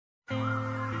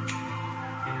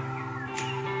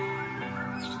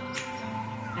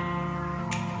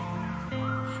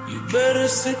Better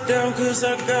sit down, cause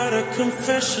I got a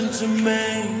confession to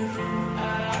make.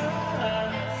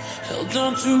 Held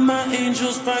on to my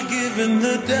angels by giving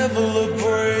the devil a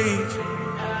break.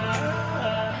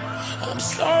 I'm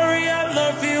sorry, I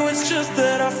love you, it's just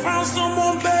that I found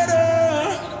someone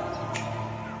better.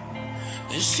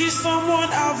 And she's someone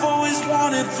I've always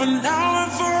wanted for now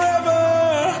and forever.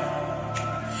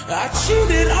 I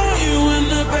cheated on you in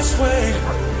the best way,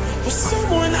 with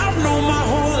someone I've known my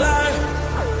whole life.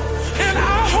 And I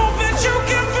hope that you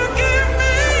can forgive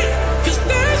me, cause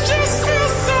that just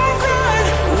feels so right.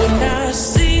 When I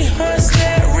see her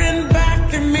staring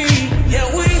back at me, yeah,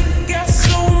 we got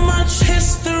so much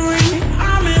history.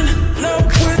 I'm in love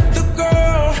with the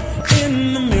girl in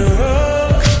the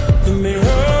mirror,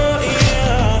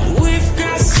 yeah. We've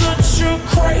got such a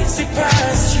crazy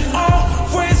past. She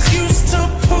always used to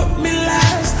put me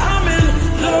last. I'm in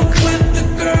love with the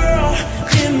girl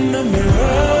in the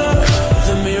mirror,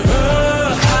 the mirror.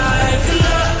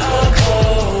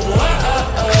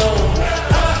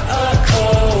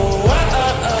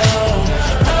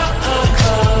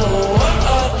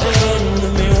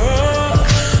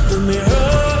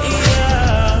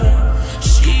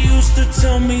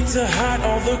 To hide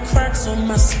all the cracks on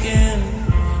my skin,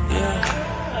 yeah.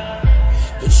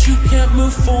 But you can't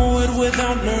move forward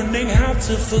without learning how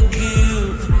to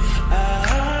forgive.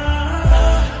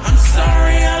 I'm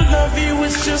sorry, I love you,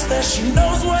 it's just that she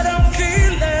knows what I'm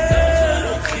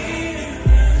feeling.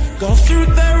 Go through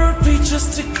therapy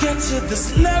just to get to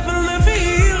this level of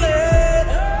healing.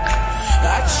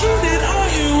 I cheated on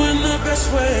you in the best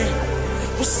way,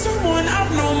 with someone I've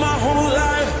known my whole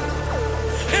life.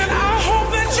 And I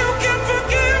hope that you can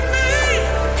forgive me,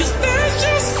 cause that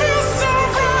just feels so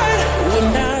right. When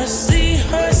I see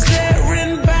her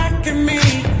staring back at me,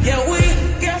 yeah, we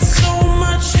got so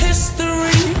much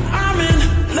history. I'm in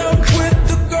love with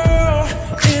the girl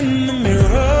in the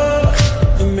mirror,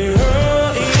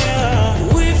 yeah.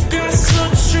 We've got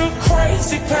such a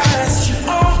crazy past. She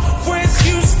always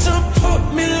used to put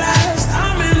me last.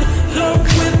 I'm in love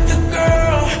with the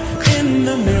girl in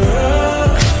the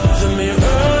mirror, the mirror.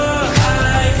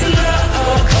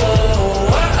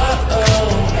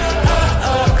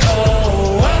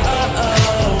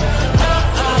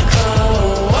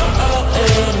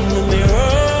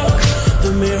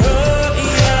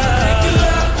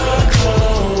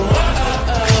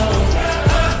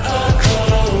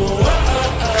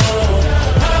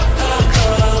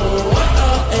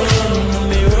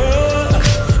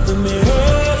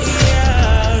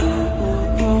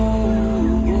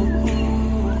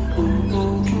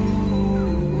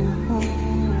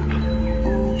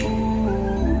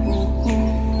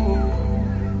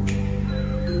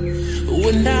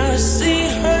 When I see